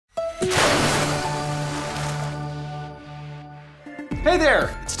Hey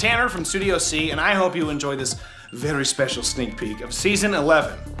there, it's Tanner from StudioC, and I hope you enjoy this very special sneak peek of Season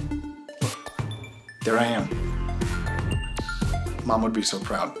 11. There I am. Mom would be so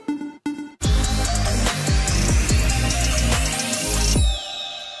proud.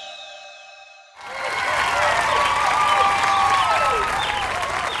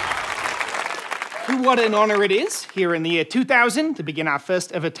 What an honor it is, here in the year 2000, to begin our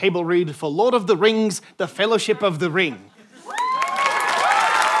first ever table read for Lord of the Rings, The Fellowship of the Ring.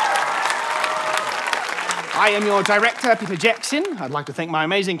 I am your director, Peter Jackson. I'd like to thank my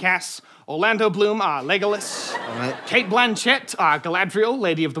amazing cast, Orlando Bloom, our Legolas, Kate Blanchett, our Galadriel,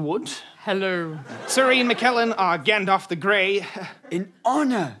 Lady of the Wood. Hello. Sir Ian McKellen, our Gandalf the Grey. In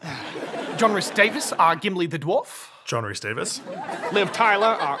honor. John Rhys Davis, our Gimli the Dwarf. John Rhys Davis. Liv Tyler,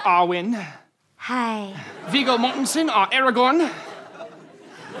 our Arvin. Hi. Viggo Mortensen, our Aragorn.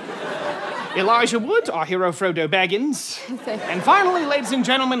 Elijah Wood, our hero Frodo Baggins. And finally, ladies and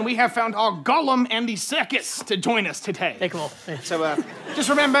gentlemen, we have found our Gollum Andy Serkis to join us today. Hey, cool. So just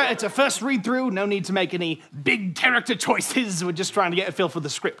remember, it's a first read-through. No need to make any big character choices. We're just trying to get a feel for the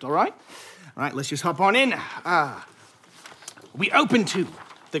script, all right? All right, let's just hop on in. We open to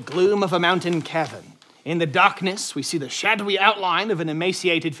the gloom of a mountain cavern. In the darkness, we see the shadowy outline of an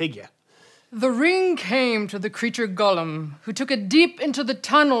emaciated figure. The ring came to the creature Gollum, who took it deep into the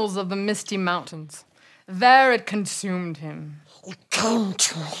tunnels of the misty mountains. There it consumed him. It came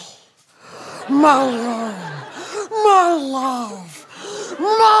to me. My love,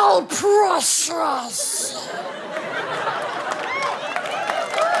 my precious.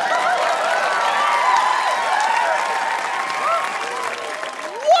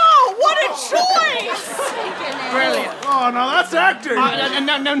 Whoa, what a choice! Brilliant. Oh, no, that's acting.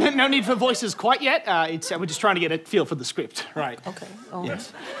 No need for voices quite yet. We're just trying to get a feel for the script. Right. Okay.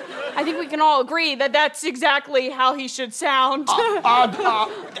 Yes. I think we can all agree that that's exactly how he should sound.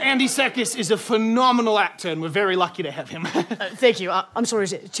 Andy Serkis is a phenomenal actor, and we're very lucky to have him. Thank you. I'm sorry,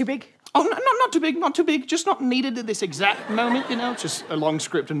 is it too big? Oh, no, not too big, not too big. Just not needed at this exact moment, you know. It's just a long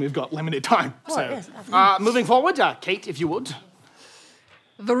script, and we've got limited time. Oh, So, yes, moving forward, Kate, if you would.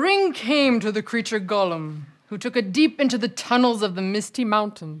 The ring came to the creature Gollum, who took it deep into the tunnels of the misty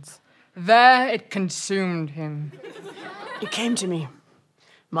mountains. There it consumed him. It came to me.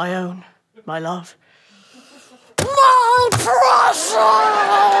 My own, my love. My precious!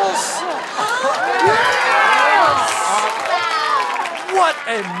 What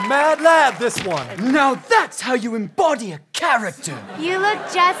a mad lad, this one. Now that's how you embody a character. You look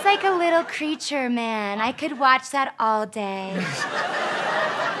just like a little creature, man. I could watch that all day.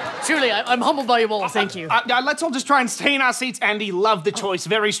 Truly, I'm humbled by you all. Thank you. Let's all just try and stay in our seats. Andy, love the choice.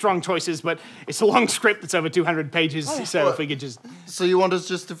 Very strong choices, but it's a long script. It's over 200 pages, so if we could just... So you want us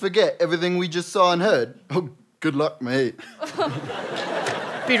just to forget everything we just saw and heard? Oh, good luck, mate.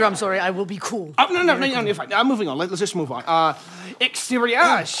 Peter, I'm sorry. I will be cool. Oh, no, you're fine. Moving on. Let's just move on.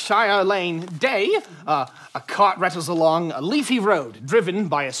 Exterior, Shire Lane, day. A cart rattles along a leafy road, driven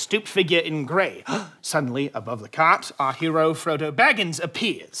by a stooped figure in grey. Suddenly, above the cart, our hero Frodo Baggins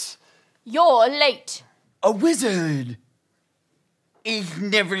appears. You're late. A wizard. He's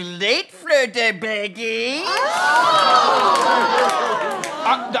never late, Frodo Baggins.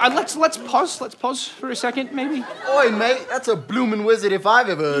 Let's pause for a second, maybe. Oi, mate, that's a bloomin' wizard if I've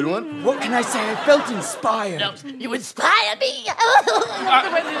ever heard one. What can I say? I felt inspired. You inspire me.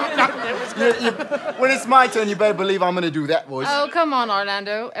 When it's my turn, you better believe I'm gonna do that voice. Oh, come on,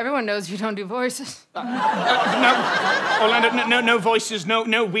 Orlando. Everyone knows you don't do voices. No, Orlando, no voices,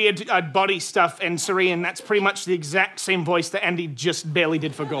 no weird body stuff, and Serene, that's pretty much the exact same voice that Andy just barely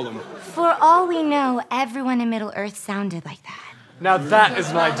did for Gollum. For all we know, everyone in Middle-earth sounded like that. Now that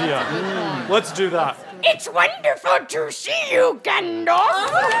is an idea. Let's do that. It's wonderful to see you, Gandalf.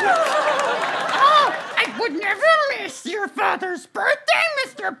 I would never miss your father's birthday,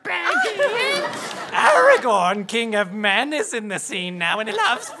 Mr. Baggins. Aragorn, king of men, is in the scene now, and he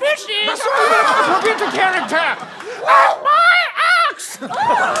loves fishing. That's appropriate to character! Where's my axe?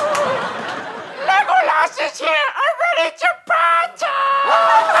 Legolas is here, I'm ready to battle.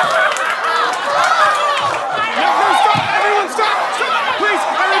 No, stop! Everyone stop! Please,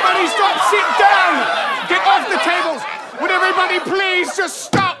 everybody stop! Sit down! Get off the tables! Would everybody please just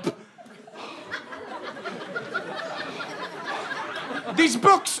stop? These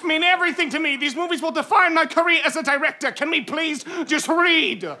books mean everything to me. These movies will define my career as a director. Can we please just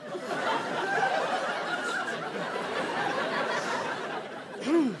read?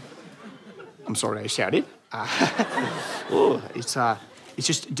 I'm sorry I shouted. It's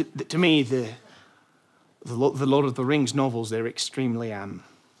just, to me, the Lord of the Rings novels, they're extremely,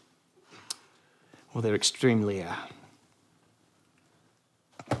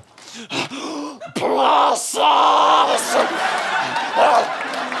 process.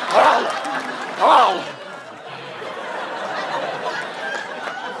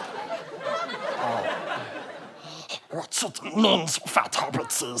 What it means, fat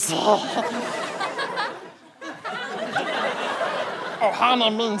hobbitses. Ohana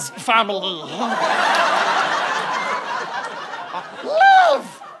means family.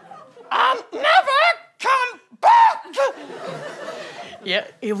 Live and never come back. Yeah,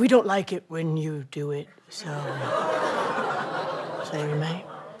 we don't like it when you do it, so say we may.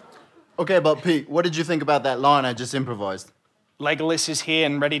 Okay, but Pete, what did you think about that line I just improvised? Legolas is here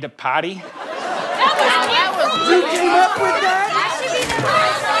and ready to party. That was You came up with that?